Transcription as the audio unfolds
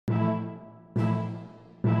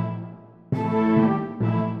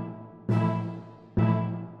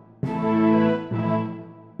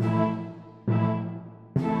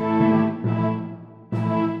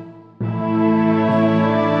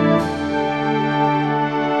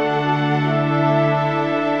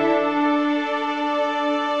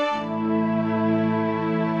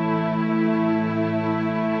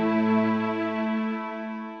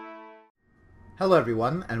Hello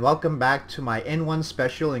everyone, and welcome back to my N1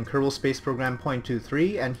 special in Kerbal Space Program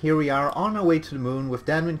 .23, and here we are on our way to the moon with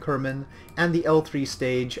Danwin Kerman and the L3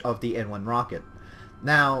 stage of the N1 rocket.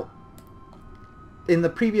 Now, in the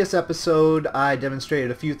previous episode I demonstrated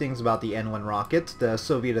a few things about the N1 rocket, the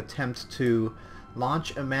Soviet attempt to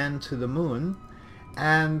launch a man to the moon,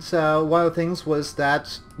 and one of the things was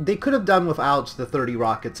that they could have done without the 30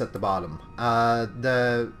 rockets at the bottom.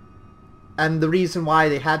 And the reason why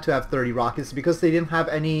they had to have 30 rockets is because they didn't have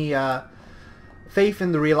any faith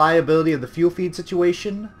in the reliability of the fuel feed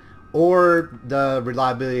situation or the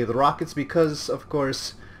reliability of the rockets, because of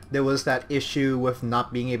course there was that issue with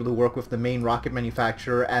not being able to work with the main rocket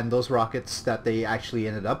manufacturer, and those rockets that they actually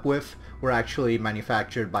ended up with were actually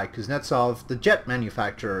manufactured by Kuznetsov, the jet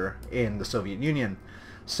manufacturer in the Soviet Union.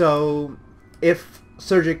 So if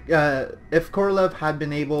Korolev had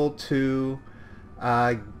been able to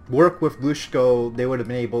work with Glushko, they would have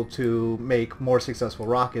been able to make more successful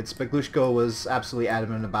rockets, but Glushko was absolutely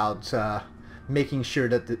adamant about making sure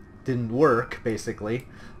that it didn't work, basically.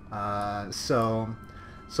 So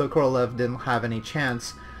Korolev didn't have any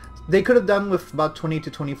chance. They could have done with about 20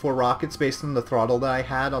 to 24 rockets based on the throttle that I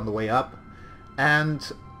had on the way up, and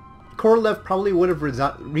Korolev probably would have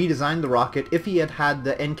redesigned the rocket if he had had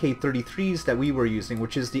the NK-33s that we were using,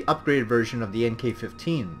 which is the upgraded version of the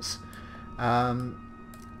NK-15s.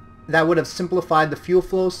 That would have simplified the fuel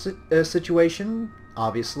flow situation,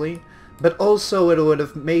 obviously, but also it would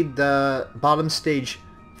have made the bottom stage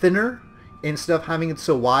thinner. Instead of having it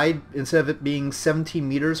so wide, instead of it being 17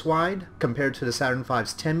 meters wide compared to the Saturn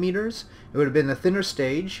V's 10 meters, it would have been a thinner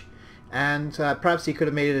stage, and perhaps he could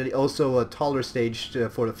have made it also a taller stage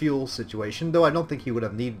for the fuel situation, though I don't think he would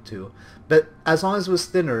have needed to. But as long as it was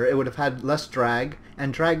thinner, it would have had less drag,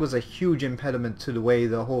 and drag was a huge impediment to the way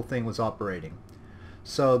the whole thing was operating.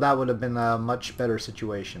 So that would have been a much better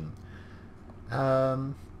situation.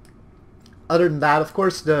 Other than that, of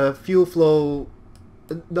course, the fuel flow,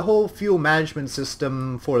 the whole fuel management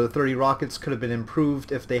system for the 30 rockets could have been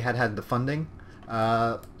improved if they had had the funding.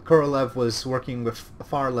 Korolev was working with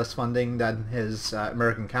far less funding than his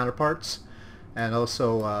American counterparts, and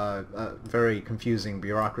also very confusing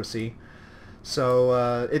bureaucracy.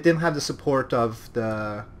 So it didn't have the support of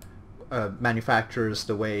the manufacturers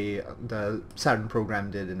the way the Saturn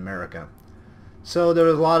program did in America. So there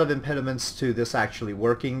was a lot of impediments to this actually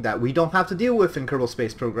working that we don't have to deal with in Kerbal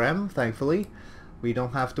Space Program, thankfully. We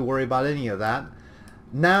don't have to worry about any of that.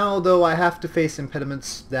 Now, though, I have to face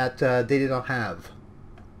impediments that they did not have.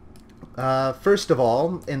 First of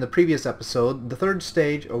all, in the previous episode, the third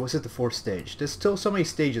stage, or was it the fourth stage? There's still so many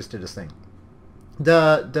stages to this thing.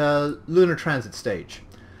 The lunar transit stage.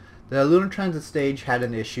 The lunar transit stage had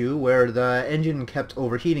an issue where the engine kept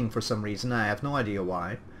overheating for some reason. I have no idea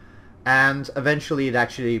why. And eventually it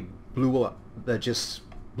actually blew up. It just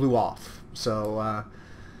blew off. So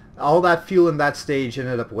all that fuel in that stage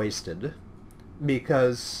ended up wasted,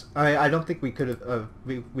 because I don't think we could have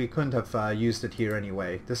we couldn't have used it here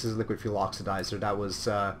anyway. This is liquid fuel oxidizer. That was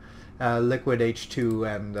liquid H2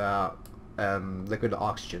 and liquid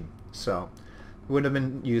oxygen. So would have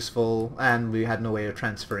been useful, and we had no way of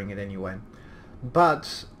transferring it anyway.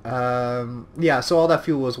 But yeah, so all that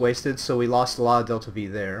fuel was wasted, so we lost a lot of delta V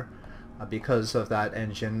there because of that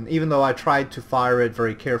engine. Even though I tried to fire it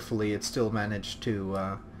very carefully, it still managed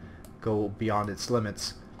to go beyond its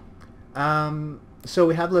limits. So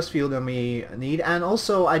we have less fuel than we need, and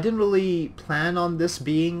also I didn't really plan on this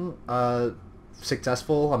being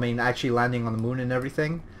successful. I mean, actually landing on the moon and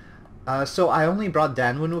everything. So I only brought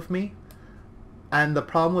Danwin with me. And the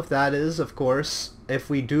problem with that is, of course, if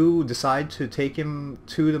we do decide to take him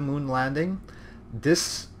to the moon landing,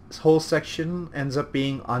 this whole section ends up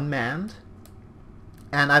being unmanned,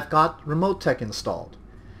 and I've got remote tech installed,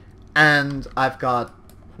 and I've got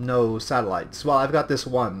no satellites. Well, I've got this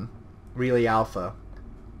one, Relay Alpha,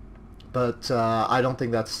 but I don't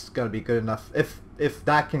think that's going to be good enough. If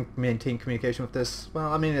that can maintain communication with this,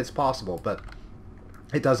 well, I mean, it's possible, but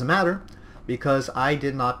it doesn't matter, because I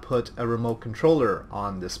did not put a remote controller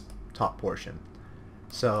on this top portion.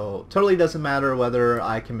 So totally doesn't matter whether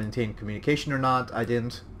I can maintain communication or not. I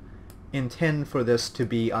didn't intend for this to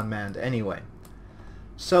be unmanned anyway.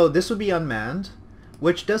 So this would be unmanned,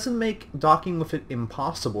 which doesn't make docking with it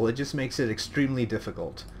impossible, it just makes it extremely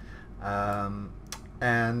difficult. And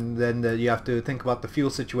then you have to think about the fuel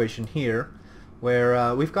situation here,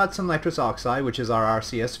 where we've got some nitrous oxide, which is our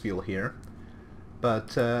RCS fuel here,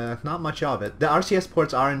 but not much of it. The RCS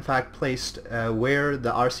ports are in fact placed where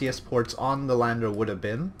the RCS ports on the lander would have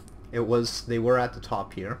been. They were at the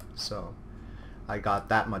top here, so I got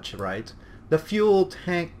that much right. The fuel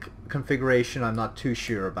tank configuration I'm not too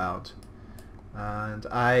sure about. And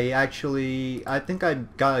I think I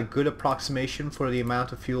got a good approximation for the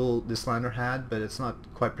amount of fuel this lander had, but it's not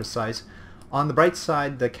quite precise. On the bright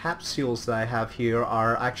side, the capsules that I have here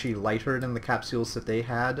are actually lighter than the capsules that they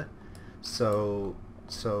had, so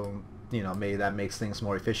you know, maybe that makes things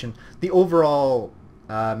more efficient. The overall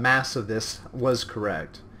mass of this was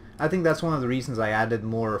correct. I think that's one of the reasons I added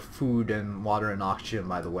more food and water and oxygen,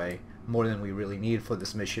 by the way, more than we really need for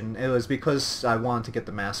this mission. It was because I wanted to get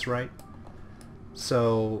the mass right.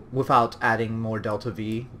 So without adding more delta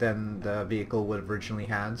V than the vehicle would have originally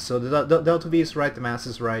had. So the delta V is right, the mass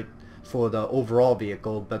is right for the overall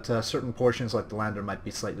vehicle, but certain portions like the lander might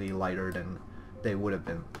be slightly lighter than they would have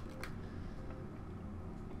been.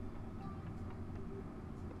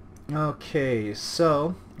 Okay,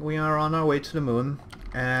 so we are on our way to the moon,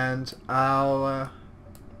 and well,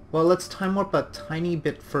 let's time warp a tiny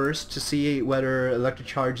bit first to see whether electric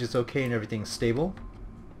charge is okay and everything's stable.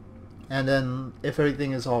 And then, if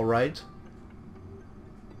everything is alright,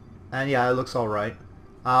 and yeah, it looks alright,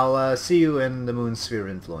 I'll see you in the moon sphere of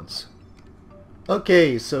influence.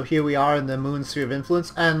 Okay, so here we are in the moon sphere of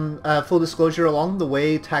influence, and full disclosure, along the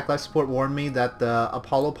way, TAC Life Support warned me that the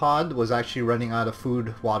Apollo pod was actually running out of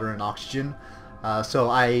food, water, and oxygen. So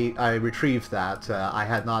I retrieved that. I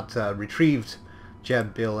had not retrieved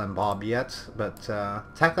Jeb, Bill, and Bob yet, but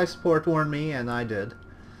TAC Life Support warned me, and I did.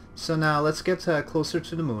 So now let's get closer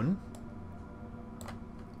to the moon.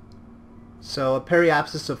 So a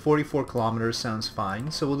periapsis of 44 kilometers sounds fine,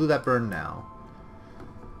 so we'll do that burn now.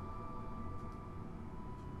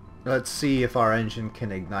 Let's see if our engine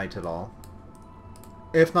can ignite at all.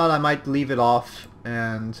 If not, I might leave it off,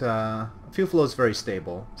 and fuel flow is very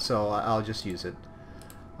stable, so I'll just use it.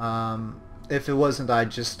 If it wasn't, I'd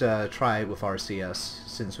just try it with RCS,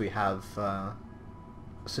 since we have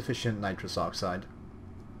sufficient nitrous oxide.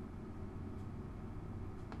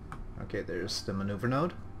 Okay, there's the maneuver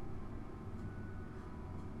node.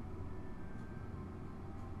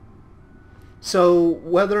 So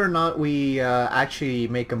whether or not we actually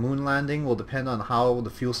make a moon landing will depend on how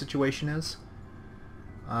the fuel situation is.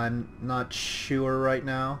 I'm not sure right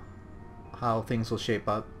now how things will shape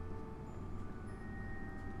up.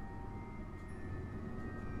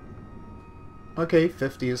 Okay,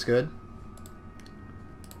 50 is good.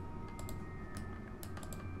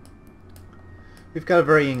 We've got a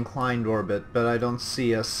very inclined orbit, but I don't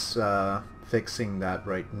see us fixing that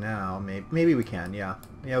right now. Maybe we can, yeah.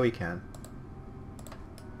 Yeah, we can.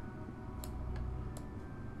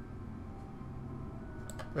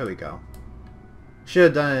 There we go. Should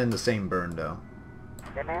have done it in the same burn, though.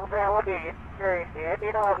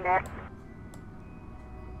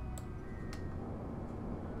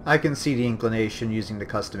 I can see the inclination using the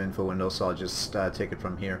custom info window, so I'll just take it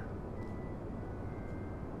from here.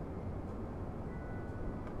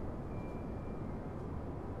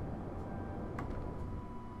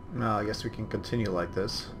 No, I guess we can continue like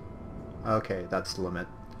this. Okay, that's the limit.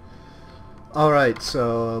 Alright,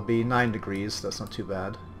 so it'll be 9 degrees, that's not too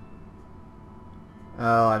bad.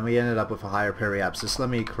 Oh, and we ended up with a higher periapsis. Let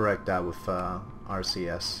me correct that with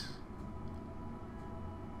RCS.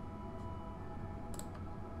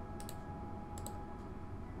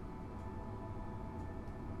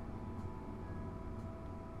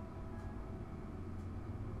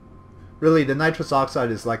 Really, the nitrous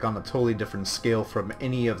oxide is like on a totally different scale from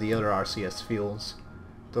any of the other RCS fuels.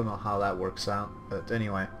 Don't know how that works out, but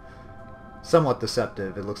anyway. Somewhat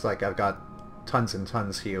deceptive. It looks like I've got tons and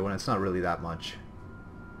tons here when it's not really that much.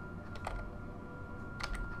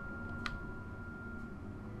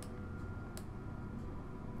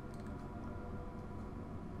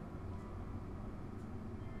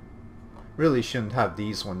 Really shouldn't have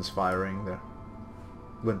these ones firing. They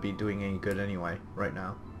wouldn't be doing any good anyway right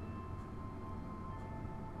now.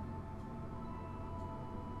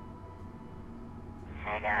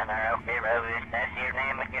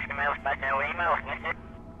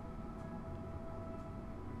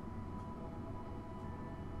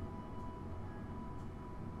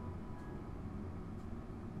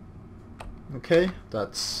 Okay,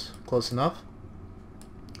 that's close enough.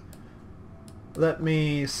 Let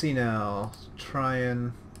me see now. Try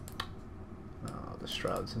and... Oh, the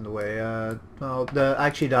shroud's in the way. Well,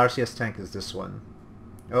 actually the RCS tank is this one.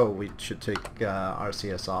 Oh, we should take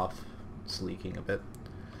RCS off. It's leaking a bit.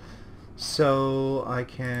 So I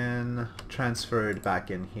can transfer it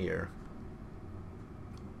back in here.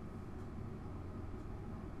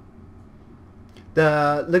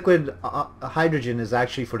 The liquid hydrogen is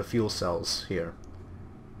actually for the fuel cells here.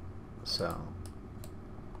 So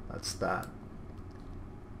that's that.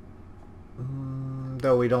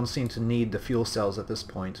 Though we don't seem to need the fuel cells at this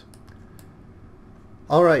point.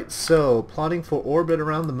 Alright, so plotting for orbit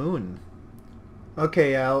around the moon.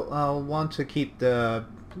 Okay, I'll want to keep the...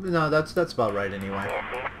 No, that's about right anyway.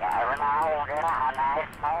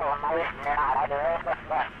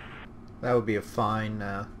 That would be a fine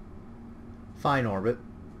orbit.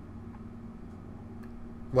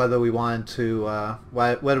 Whether we wanted to,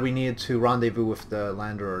 whether we needed to rendezvous with the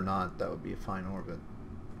lander or not, that would be a fine orbit.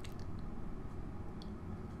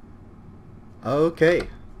 Okay.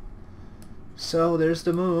 So there's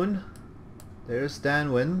the moon. There's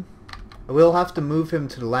Danwin. We'll have to move him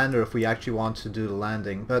to the lander if we actually want to do the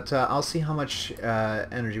landing, but I'll see how much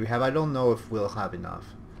energy we have. I don't know if we'll have enough.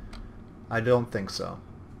 I don't think so.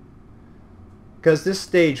 Because this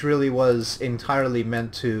stage really was entirely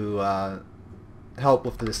meant to help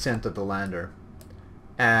with the descent of the lander.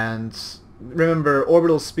 And remember,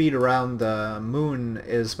 orbital speed around the moon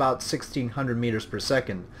is about 1600 meters per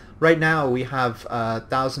second. Right now we have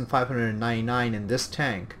 1599 in this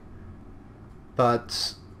tank,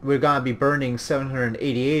 but we're going to be burning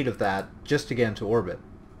 788 of that just to get into orbit.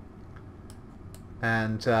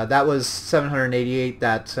 And that was 788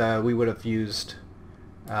 that we would have used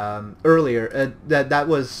earlier. That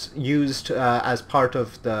was used as part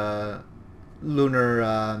of the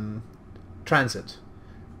lunar transit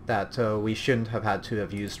that we shouldn't have had to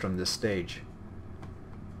have used from this stage.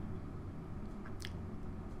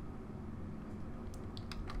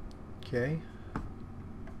 Okay.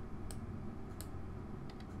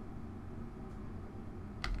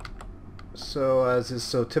 So as is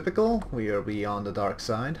so typical, we are on the dark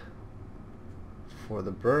side for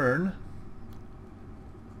the burn.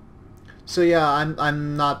 So yeah,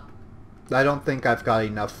 I'm not. I don't think I've got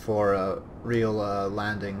enough for a real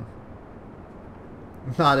landing.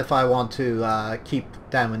 Not if I want to keep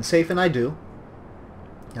Danwin safe, and I do.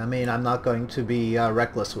 I mean, I'm not going to be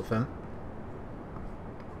reckless with him.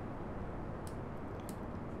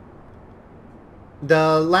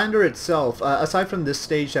 The lander itself, aside from this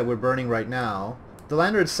stage that we're burning right now, the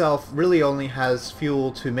lander itself really only has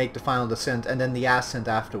fuel to make the final descent and then the ascent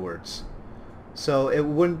afterwards. So it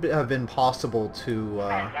wouldn't have been possible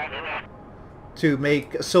to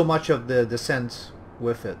make so much of the descent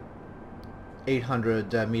with it.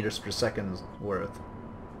 800 meters per second worth.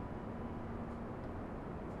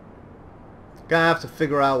 Gonna have to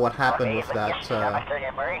figure out what happened with that.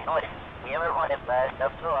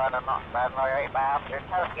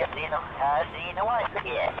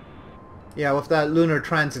 Yeah, with that lunar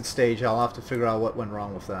transit stage, I'll have to figure out what went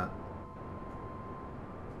wrong with that.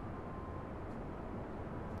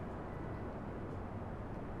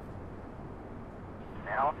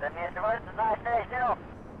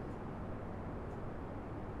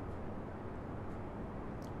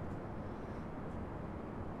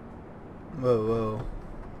 Whoa, whoa.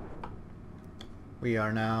 We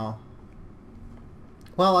are now...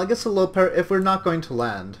 Well, I guess the low if we're not going to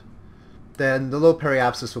land, then the low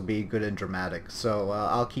periapsis will be good and dramatic, so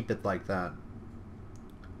I'll keep it like that.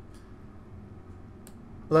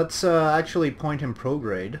 Let's actually point him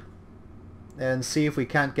prograde and see if we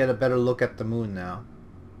can't get a better look at the moon now.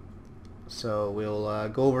 So we'll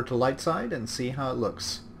go over to light side and see how it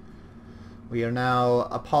looks. We are now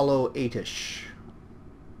Apollo 8-ish.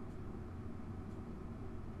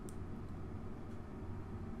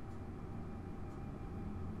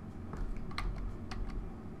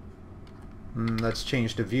 Let's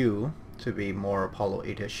change the view to be more Apollo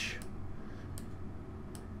 8-ish.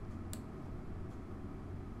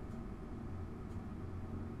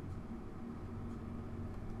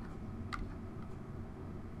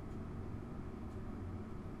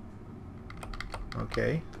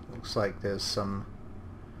 Okay, looks like there's some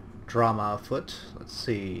drama afoot. Let's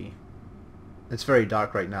see. It's very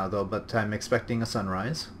dark right now though, but I'm expecting a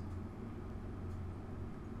sunrise.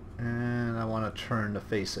 And I want to turn to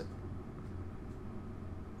face it.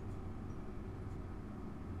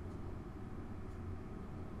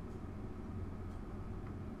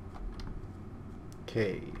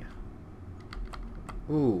 Okay.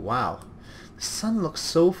 Ooh, wow. The sun looks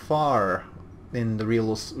so far in the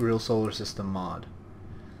real solar system mod.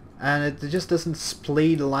 And it just doesn't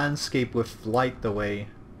splay the landscape with light the way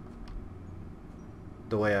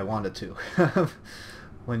I want it to.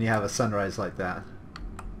 When you have a sunrise like that.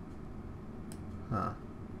 Huh.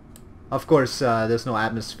 Of course, there's no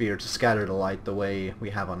atmosphere to scatter the light the way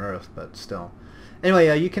we have on Earth, but still.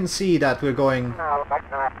 Anyway, you can see that we're going...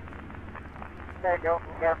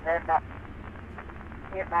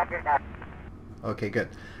 Okay, good.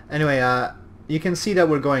 Anyway, you can see that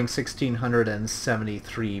we're going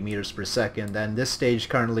 1673 meters per second, and this stage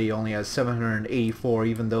currently only has 784,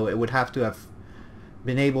 even though it would have to have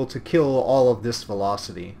been able to kill all of this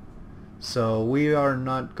velocity. So we are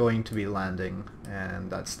not going to be landing,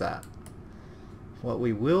 and that's that. What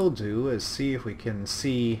we will do is see if we can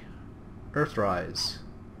see Earthrise.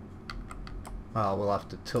 Well, we'll have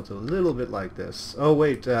to tilt it a little bit like this. Oh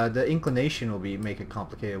wait, the inclination will make it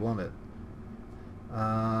complicated, won't it?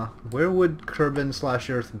 Where would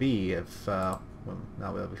Kerbin/Earth be if well,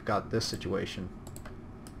 now we've got this situation?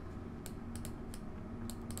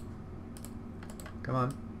 Come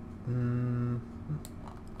on.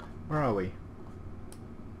 Where are we?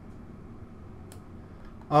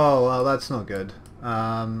 Oh, well, that's no good.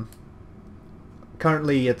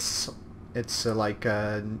 Currently, it's like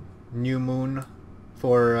a new moon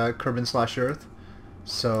for Kerbin/Earth,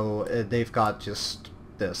 so they've got just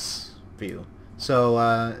this view. So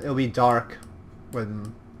it'll be dark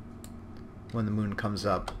when the moon comes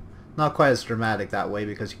up. Not quite as dramatic that way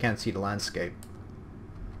because you can't see the landscape.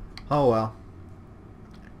 Oh well.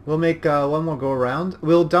 We'll make one more go around.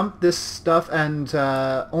 We'll dump this stuff and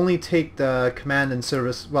only take the command and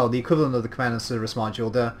service, well, the equivalent of the command and service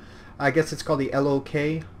module. I guess it's called the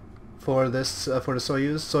LOK for this for the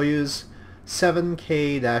Soyuz. Soyuz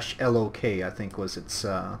 7K-LOK, I think was its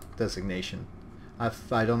designation. I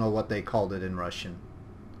don't know what they called it in Russian.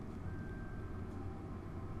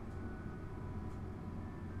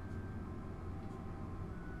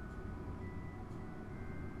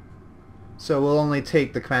 So we'll only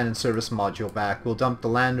take the command and service module back. We'll dump the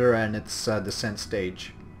lander and its descent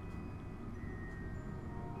stage.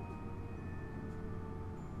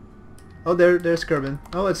 Oh, there's Kerbin.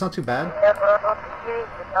 Oh, it's not too bad.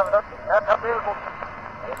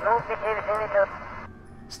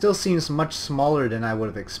 Still seems much smaller than I would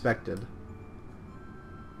have expected.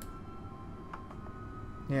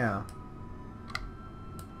 Yeah.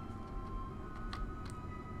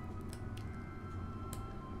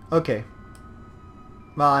 Okay.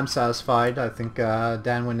 Well, I'm satisfied. I think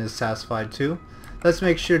Danwin is satisfied too. Let's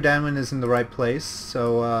make sure Danwin is in the right place.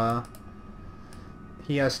 So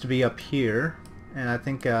he has to be up here, and I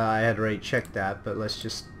think I had already checked that, but let's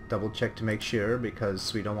just double check to make sure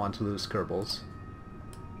because we don't want to lose Kerbals.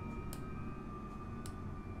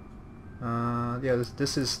 Yeah,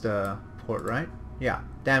 this is the port, right? Yeah,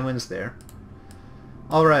 Danwin's there.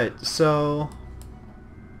 Alright, so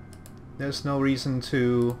there's no reason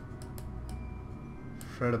to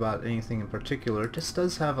fret about anything in particular. This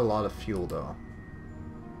does have a lot of fuel though.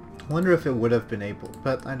 I wonder if it would have been able,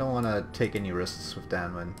 but I don't want to take any risks with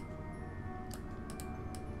Danwin.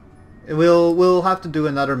 We'll have to do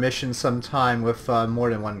another mission sometime with more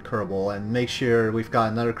than one Kerbal and make sure we've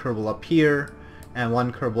got another Kerbal up here and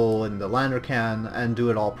one Kerbal in the lander can and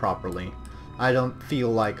do it all properly. I don't feel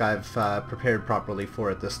like I've prepared properly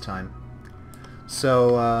for it this time.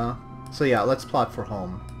 So yeah, let's plot for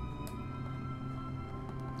home.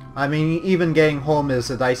 I mean, even getting home is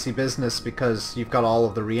a dicey business because you've got all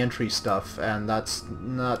of the re-entry stuff, and that's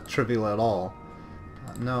not trivial at all.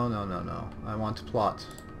 No. I want to plot.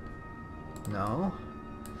 No?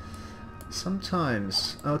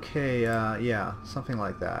 Sometimes. Okay, yeah, something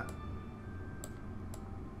like that.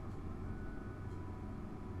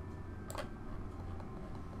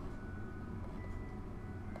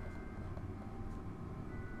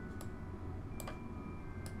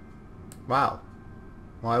 Wow.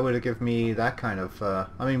 Why would it give me that kind of,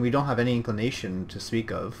 I mean, we don't have any inclination to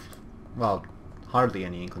speak of. Well, hardly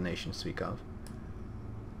any inclination to speak of.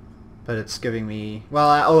 But it's giving me,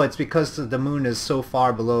 well, oh, it's because the moon is so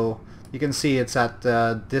far below. You can see it's at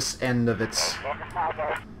this end of its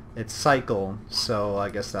cycle, so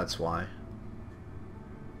I guess that's why.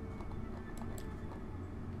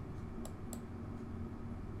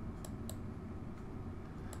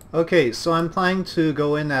 Okay, so I'm planning to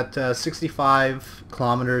go in at 65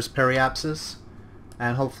 kilometers periapsis,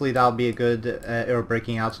 and hopefully that'll be a good air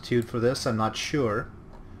braking altitude for this. I'm not sure.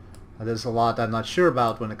 There's a lot I'm not sure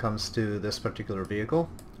about when it comes to this particular vehicle.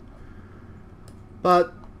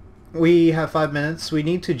 But we have 5 minutes. We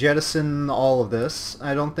need to jettison all of this.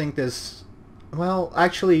 I don't think there's... Well,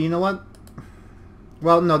 actually, you know what?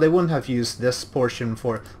 Well, no, they wouldn't have used this portion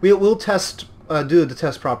for... We'll test... do the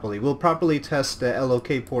test properly. We'll properly test the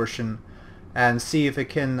LOK portion and see if it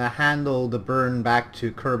can handle the burn back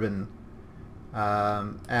to Kerbin,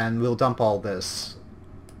 and we'll dump all this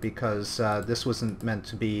because this wasn't meant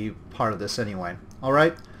to be part of this anyway.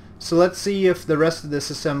 Alright, so let's see if the rest of this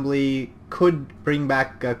assembly could bring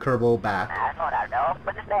back Kerbal back.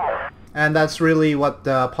 And that's really what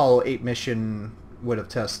the Apollo 8 mission would have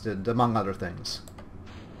tested, among other things.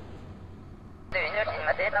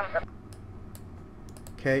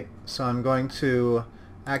 Okay, so I'm going to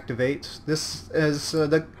activate. This is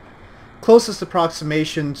the closest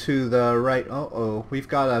approximation to the right. We've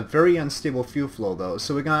got a very unstable fuel flow though,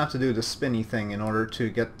 so we're gonna have to do the spinny thing in order to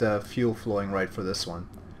get the fuel flowing right for this one.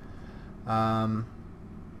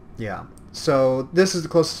 Yeah, so this is the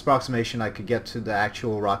closest approximation I could get to the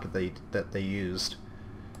actual rocket that they used.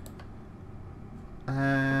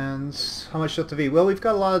 And how much delta V? Well, we've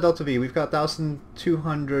got a lot of delta V. We've got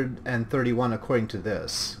 1,231 according to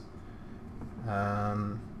this.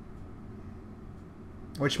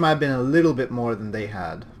 Which might have been a little bit more than they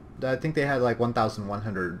had. I think they had like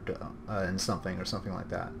 1,100 and something or something like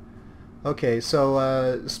that. Okay,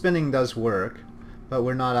 so spinning does work, but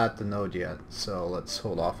we're not at the node yet, so let's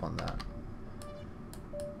hold off on that.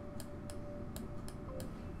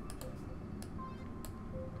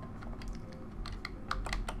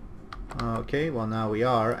 Okay, well now we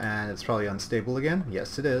are, and it's probably unstable again.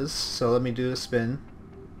 Yes, it is. So let me do a spin.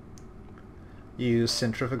 Use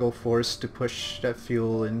centrifugal force to push that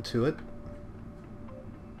fuel into it.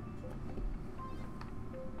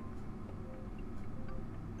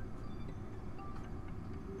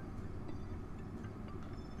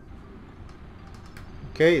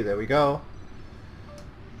 Okay, there we go.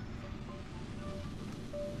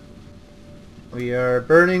 We are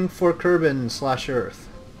burning for Kerbal/Earth.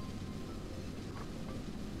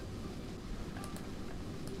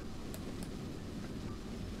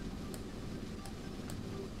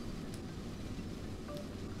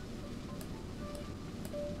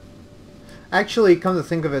 Actually, come to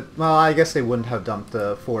think of it, well, I guess they wouldn't have dumped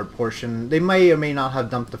the forward portion. They may or may not have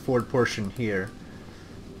dumped the forward portion here.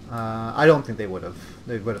 I don't think they would have.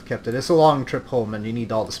 They would have kept it. It's a long trip home and you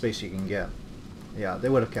need all the space you can get. Yeah, they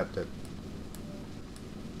would have kept it.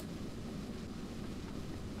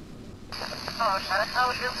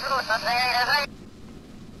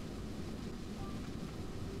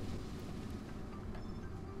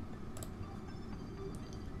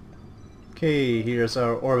 Okay, here's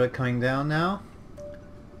our orbit coming down now.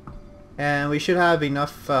 And we should have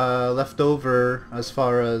enough left over as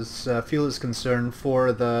far as fuel is concerned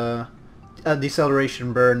for the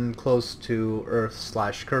deceleration burn close to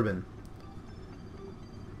Earth/Kerbal.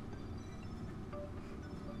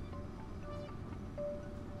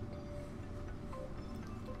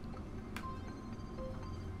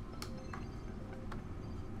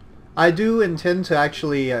 I do intend to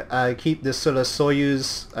actually keep this sort of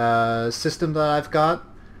Soyuz system that I've got.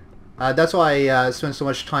 That's why I spent so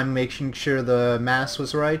much time making sure the mass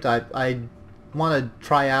was right. I want to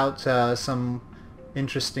try out some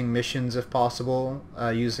interesting missions if possible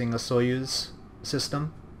using a Soyuz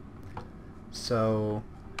system. So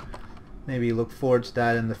maybe look forward to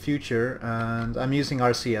that in the future. And I'm using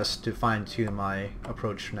RCS to fine-tune my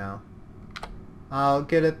approach now. I'll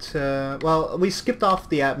get it, well, we skipped off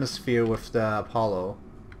the atmosphere with the Apollo,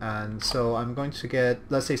 and so I'm going to get,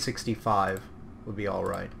 let's say 65 would be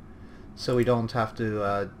alright. So we don't have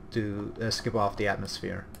to skip off the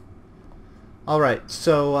atmosphere. Alright,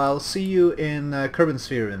 so I'll see you in Kerbal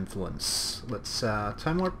sphere influence. Let's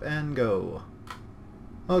time warp and go.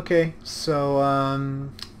 Okay,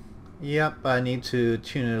 so yep, I need to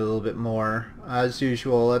tune it a little bit more. As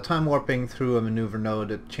usual, time warping through a maneuver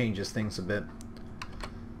node, it changes things a bit.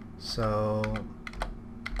 So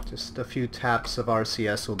just a few taps of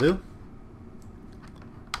RCS will do.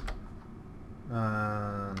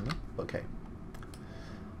 Okay.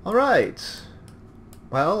 Alright.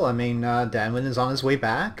 Well, I mean, Danwin is on his way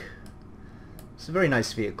back. It's a very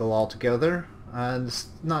nice vehicle altogether. It's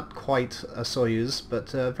not quite a Soyuz,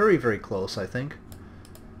 but very, very close, I think.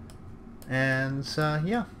 And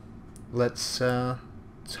yeah, let's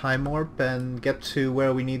time warp and get to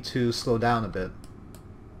where we need to slow down a bit.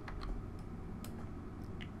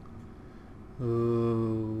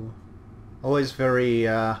 Ooh. Always very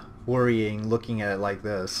worrying looking at it like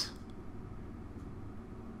this.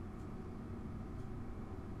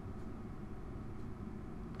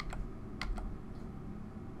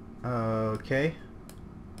 Okay.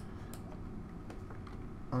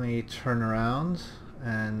 Let me turn around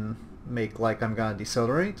and make like I'm gonna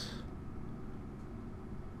decelerate.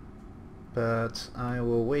 But I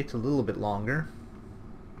will wait a little bit longer.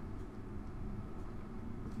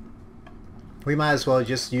 We might as well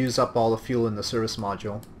just use up all the fuel in the service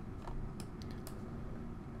module.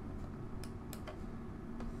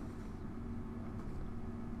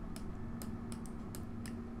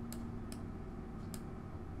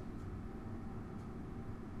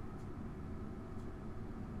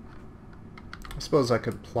 I suppose I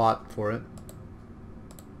could plot for it.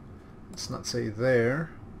 Let's not say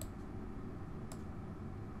there.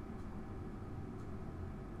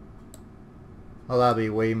 Well, that'll be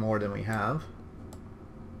way more than we have.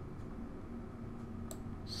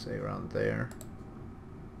 Say around there.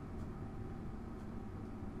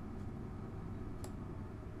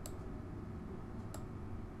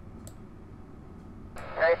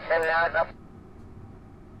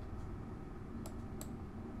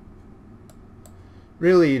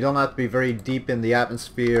 Really, you don't have to be very deep in the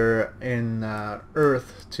atmosphere in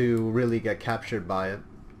Earth to really get captured by it.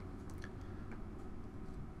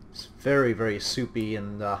 It's very, very soupy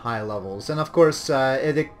in the high levels. And of course,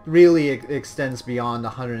 it really extends beyond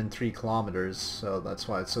 103 kilometers, so that's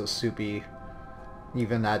why it's so soupy,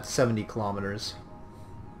 even at 70 kilometers.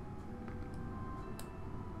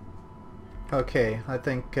 Okay, I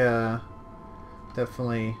think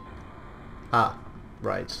definitely... Ah,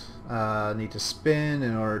 right. Need to spin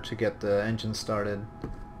in order to get the engine started.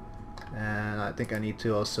 And I think I need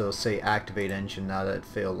to also say activate engine now that it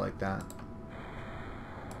failed like that.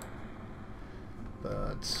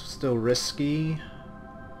 But still risky.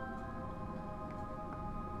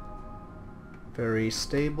 Very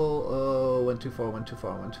stable. Oh, went too far, went too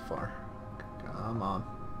far, went too far. Come on.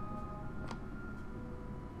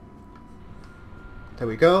 There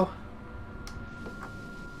we go.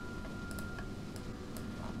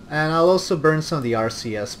 And I'll also burn some of the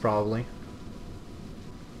RCS probably.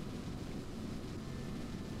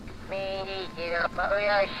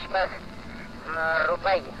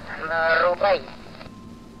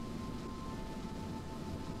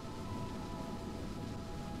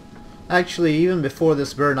 Actually, even before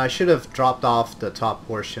this burn, I should have dropped off the top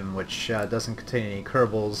portion, which doesn't contain any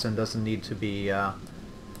Kerbals and doesn't need to be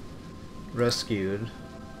rescued.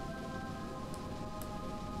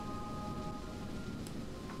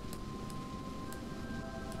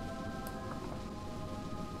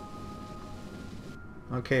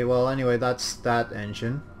 Okay, well anyway, that's that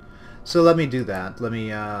engine. So let me do that. Let me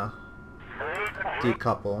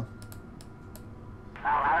decouple.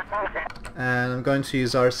 And I'm going to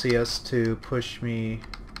use RCS to push me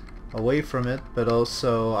away from it, but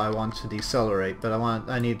also I want to decelerate, but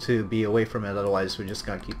I need to be away from it, otherwise we're just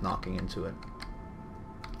gonna keep knocking into it.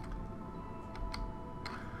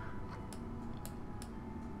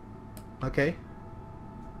 Okay.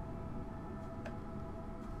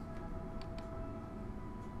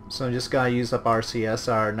 So I'm just gonna use up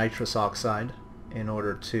RCS, our nitrous oxide, in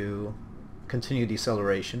order to continue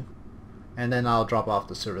deceleration, and then I'll drop off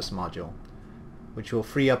the service module, which will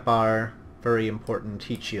free up our very important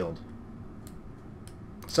heat shield.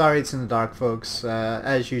 Sorry it's in the dark, folks.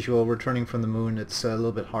 As usual, returning from the moon, it's a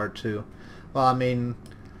little bit hard to... Well, I mean,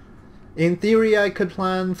 in theory I could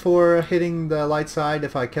plan for hitting the light side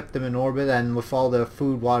if I kept them in orbit, and with all the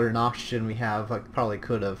food, water, and oxygen we have, I probably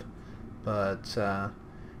could have. But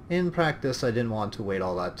in practice, I didn't want to wait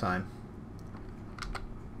all that time.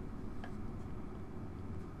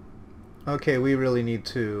 Okay, we really need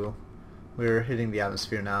to... We're hitting the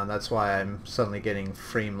atmosphere now, and that's why I'm suddenly getting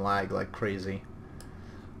frame lag like crazy.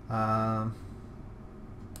 2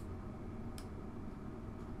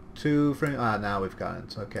 frame... Ah, now we've got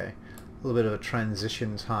it. Okay. A little bit of a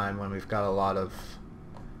transition time when we've got a lot of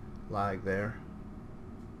lag there.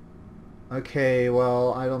 Okay,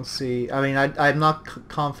 well, I don't see... I mean, I'm not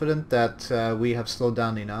confident that we have slowed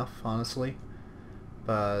down enough, honestly.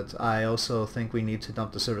 But I also think we need to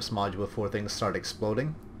dump the service module before things start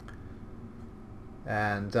exploding.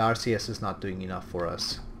 And RCS is not doing enough for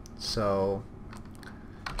us. So,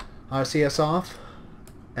 RCS off.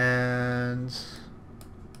 And,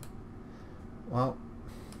 well,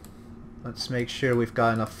 let's make sure we've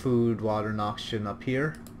got enough food, water, and oxygen up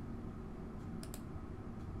here.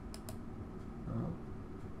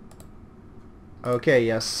 Okay,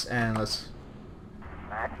 yes, and let's...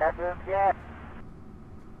 there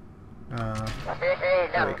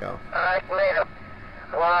we go.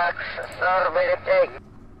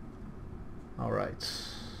 Alright.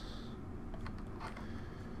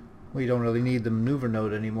 We don't really need the maneuver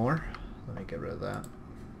node anymore. Let me get rid of that.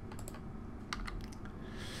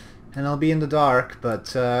 And I'll be in the dark,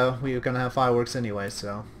 but we're gonna have fireworks anyway,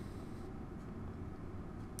 so...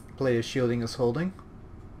 Plate of shielding is holding.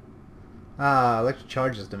 Electric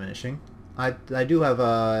charge is diminishing. I do have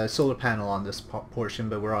a solar panel on this portion,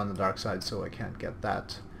 but we're on the dark side, so I can't get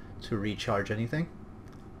that to recharge anything.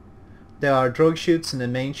 There are drogue chutes in the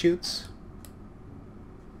main chutes.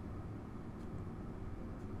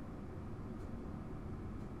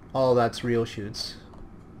 All that's real chutes.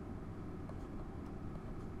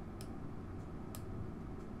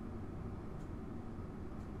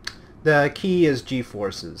 The key is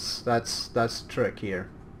G-forces. That's the trick here.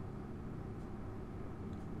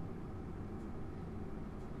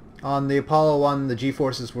 On the Apollo 1, the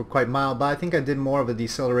G-forces were quite mild, but I think I did more of a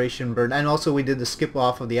deceleration burn, and also we did the skip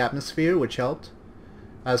off of the atmosphere, which helped.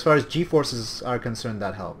 As far as G-forces are concerned,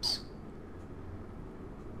 that helps.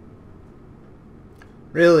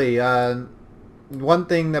 Really, one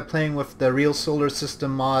thing that playing with the Real Solar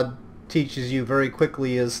System mod teaches you very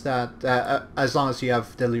quickly is that, as long as you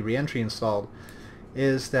have Deadly Reentry installed,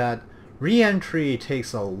 is that re-entry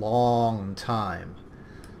takes a long time.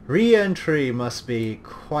 Re-entry must be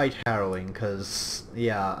quite harrowing because,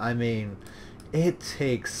 yeah, I mean, it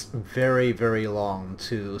takes very, very long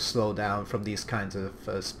to slow down from these kinds of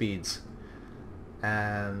speeds.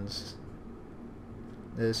 And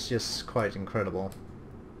it's just quite incredible.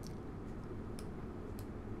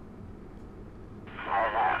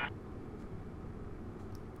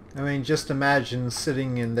 I mean, just imagine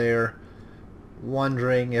sitting in there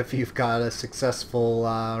wondering if you've got a successful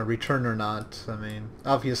return or not. I mean,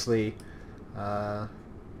 obviously,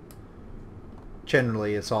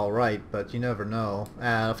 generally it's alright, but you never know.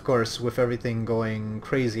 And of course, with everything going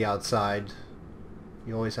crazy outside,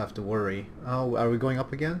 you always have to worry. Oh, are we going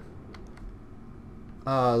up again?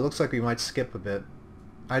 Looks like we might skip a bit.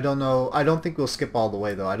 I don't know. I don't think we'll skip all the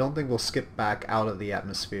way, though. I don't think we'll skip back out of the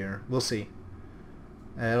atmosphere. We'll see.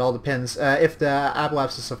 It all depends. If the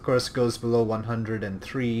apoapsis, of course, goes below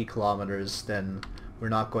 103 kilometers, then we're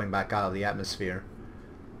not going back out of the atmosphere.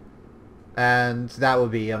 And that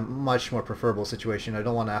would be a much more preferable situation. I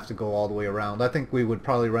don't want to have to go all the way around. I think we would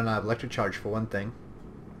probably run out of electric charge for one thing.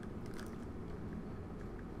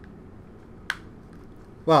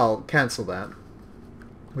 Well, cancel that.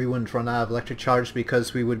 We wouldn't run out of electric charge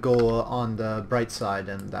because we would go on the bright side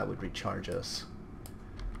and that would recharge us.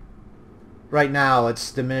 Right now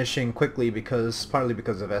it's diminishing quickly because partly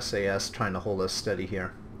because of SAS trying to hold us steady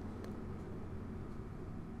here.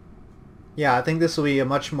 Yeah, I think this will be a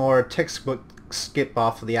much more textbook skip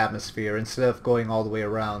off of the atmosphere instead of going all the way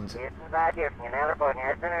around.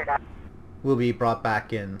 We'll be brought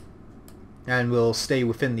back in and we'll stay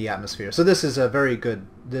within the atmosphere. So this is a very good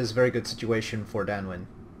situation for Danwin.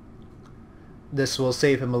 This will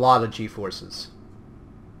save him a lot of G-forces.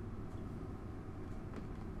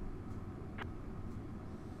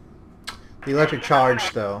 The electric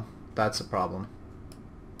charge, though, that's a problem.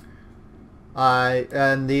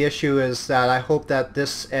 And the issue is that I hope that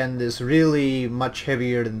this end is really much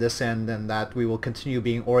heavier than this end and that we will continue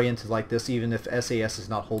being oriented like this even if SAS is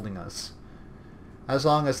not holding us. As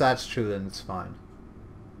long as that's true, then it's fine.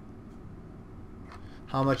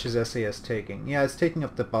 How much is SAS taking? Yeah, it's taking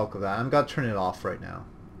up the bulk of that. I'm going to turn it off right now,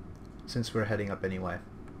 since we're heading up anyway.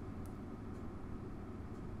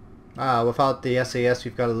 Without the SAS,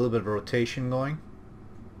 we've got a little bit of a rotation going.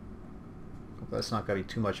 Hope that's not going to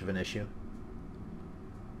be too much of an issue.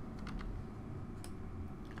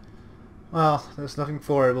 Well, there's nothing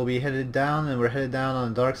for it. We'll be headed down, and we're headed down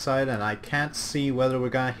on the dark side, and I can't see whether we're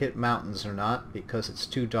going to hit mountains or not because it's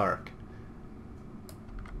too dark.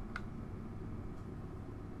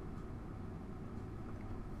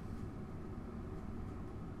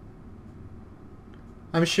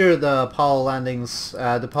 I'm sure the Apollo landings,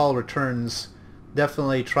 the Apollo returns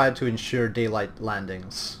definitely tried to ensure daylight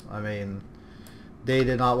landings. I mean, they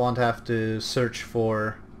did not want to have to search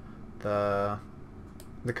for the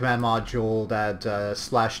command module that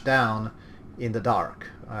splashed down in the dark.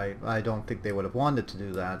 I don't think they would have wanted to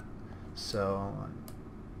do that. So,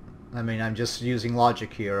 I mean, I'm just using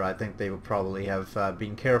logic here. I think they would probably have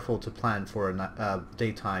been careful to plan for a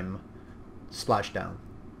daytime splashdown.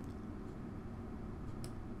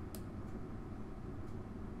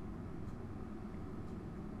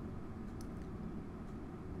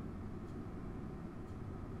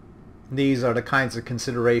 These are the kinds of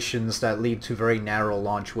considerations that lead to very narrow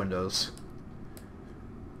launch windows.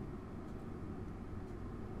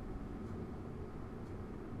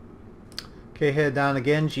 Okay, head down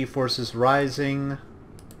again. G-forces rising.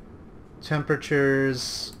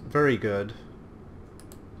 Temperatures very good.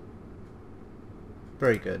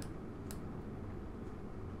 Very good.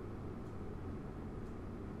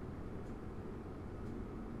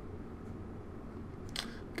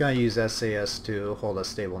 Gonna use SAS to hold us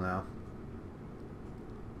stable now.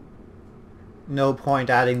 No point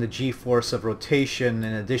adding the G-force of rotation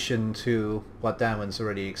in addition to what Danwin's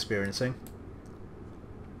already experiencing.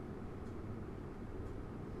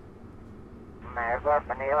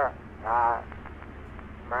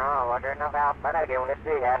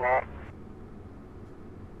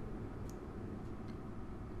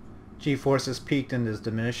 G-force is peaked and is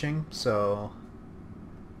diminishing, so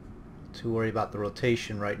to worry about the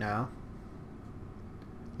rotation right now.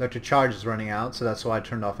 Electric charge is running out, so that's why I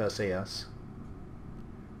turned off SAS.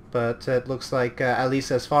 But it looks like, at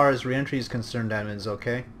least as far as re-entry is concerned, Danwin's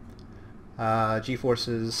okay.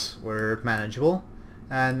 G-forces were manageable.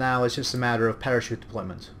 and now it's just a matter of parachute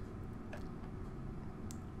deployment.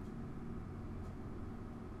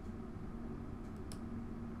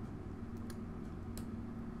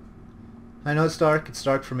 I know it's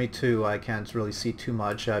dark for me too. I can't really see too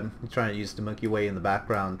much. I'm trying to use the Milky Way in the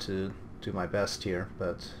background to do my best here,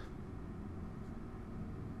 but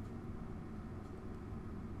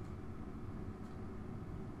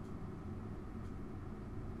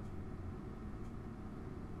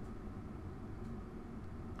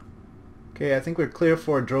okay, I think we're clear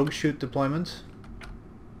for a drogue chute deployment.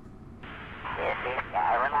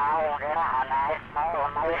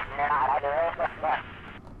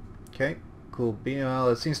 Okay, cool. Well,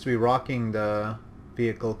 it seems to be rocking the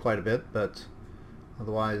vehicle quite a bit, but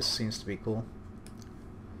otherwise seems to be cool.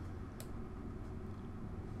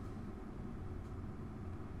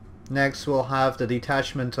 Next we'll have the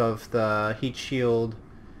detachment of the heat shield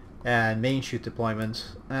and main chute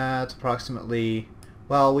deployment at approximately,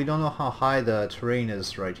 well, we don't know how high the terrain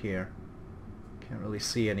is right here. Can't really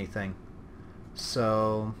see anything.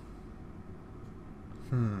 So,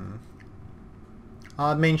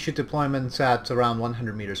 main chute deployment's at around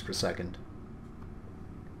 100 meters per second.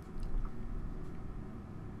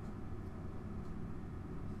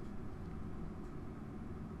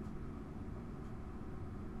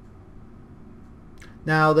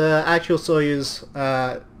 Now the actual Soyuz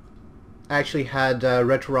actually had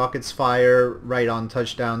retro rockets fire right on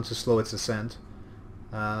touchdown to slow its ascent.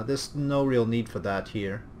 There's no real need for that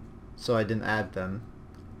here, so I didn't add them.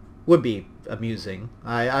 Would be amusing.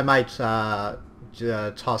 I might toss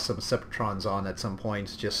some Separatrons on at some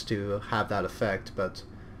point just to have that effect, but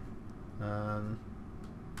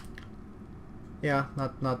yeah,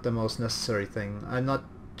 not the most necessary thing. I'm not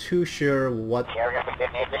too sure what...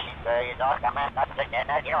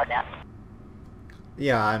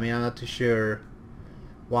 Yeah, I mean, I'm not too sure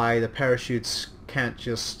why the parachutes can't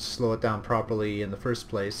just slow it down properly in the first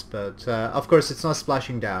place, but of course it's not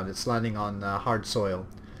splashing down, it's landing on hard soil.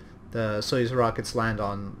 The Soyuz rockets land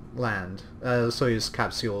on land. Soyuz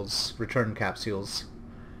capsules, return capsules,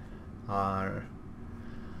 have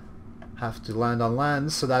to land on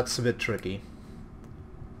land, so that's a bit tricky.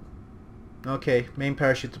 Okay, main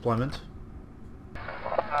parachute deployment.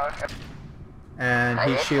 And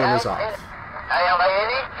heat shield is off.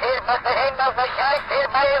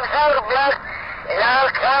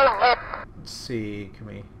 Let's see, can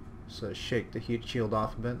we sort of shake the heat shield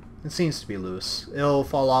off a bit? It seems to be loose. It'll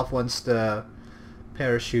fall off once the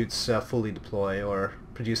parachutes fully deploy or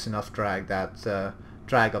produce enough drag that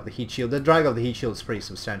drag of the heat shield. The drag of the heat shield is pretty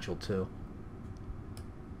substantial too.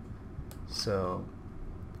 So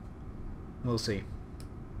we'll see.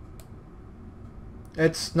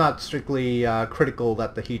 It's not strictly critical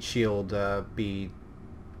that the heat shield be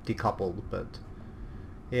decoupled, but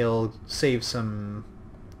it'll save some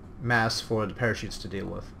mass for the parachutes to deal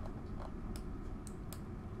with.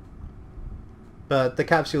 But the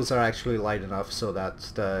capsules are actually light enough so that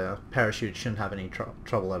the parachute shouldn't have any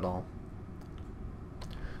trouble at all.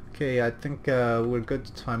 Okay, I think we're good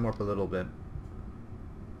to time warp a little bit.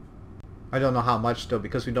 I don't know how much though,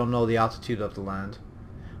 because we don't know the altitude of the land.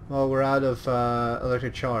 Well, we're out of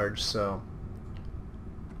electric charge, so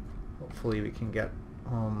hopefully we can get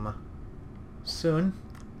home soon.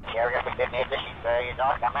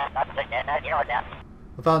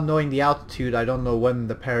 Without knowing the altitude, I don't know when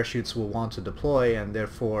the parachutes will want to deploy, and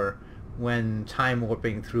therefore when time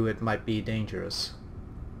warping through it might be dangerous.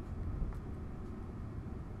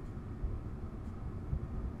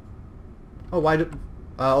 Oh, why do...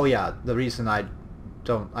 oh yeah, the reason I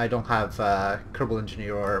don't have Kerbal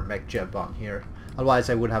Engineer or MechJeb on here. Otherwise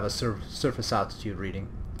I would have a surface altitude reading.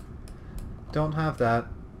 Don't have that,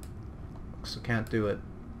 so can't do it.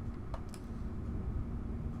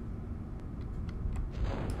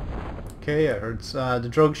 Okay, I heard the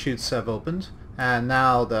drogue chutes have opened, and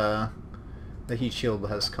now the heat shield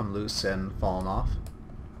has come loose and fallen off.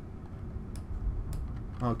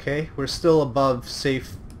 Okay, we're still above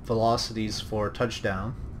safe velocities for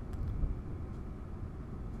touchdown.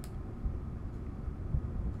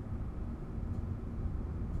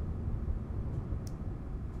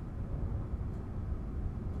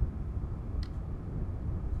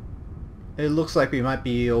 It looks like we might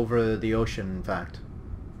be over the ocean, in fact.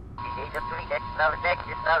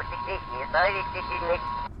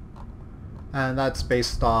 And that's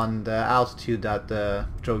based on the altitude that the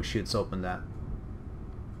drogue chutes opened at.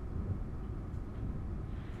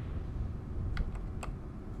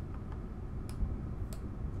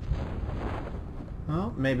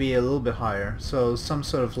 Well, maybe a little bit higher. So some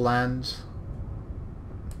sort of land,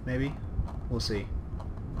 maybe? We'll see.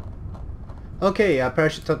 Okay,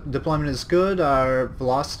 parachute deployment is good. Our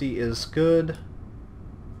velocity is good.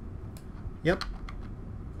 Yep.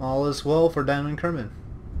 All is well for Dan and Kerman.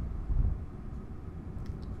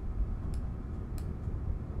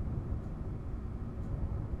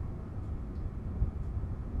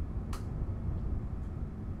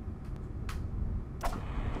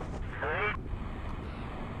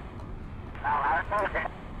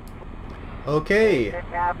 Okay.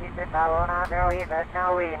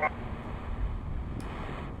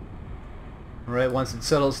 Alright, once it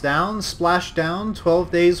settles down, splashdown,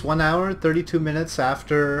 12 days, 1 hour, 32 minutes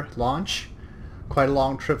after launch. Quite a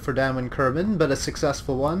long trip for Dan and Kerman, but a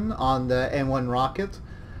successful one on the N1 rocket.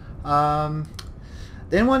 The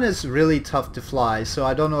N1 is really tough to fly, so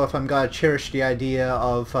I don't know if I'm going to cherish the idea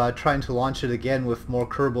of trying to launch it again with more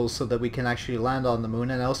Kerbals so that we can actually land on the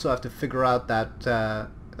moon, and I also have to figure out that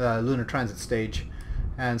lunar transit stage,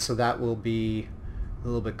 and so that will be a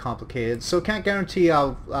little bit complicated. So can't guarantee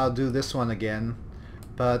I'll do this one again,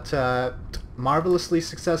 but marvelously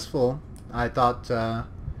successful. I thought it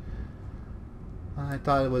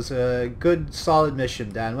was a good, solid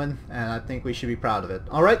mission, Danwin, and I think we should be proud of it.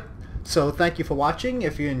 Alright, so thank you for watching.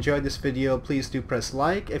 If you enjoyed this video, please do press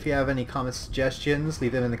like. If you have any comment suggestions,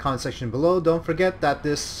 leave them in the comment section below. Don't forget that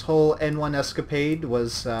this whole N1 escapade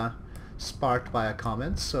was sparked by a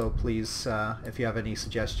comment, so please, if you have any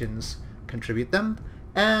suggestions, contribute them,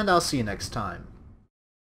 and I'll see you next time.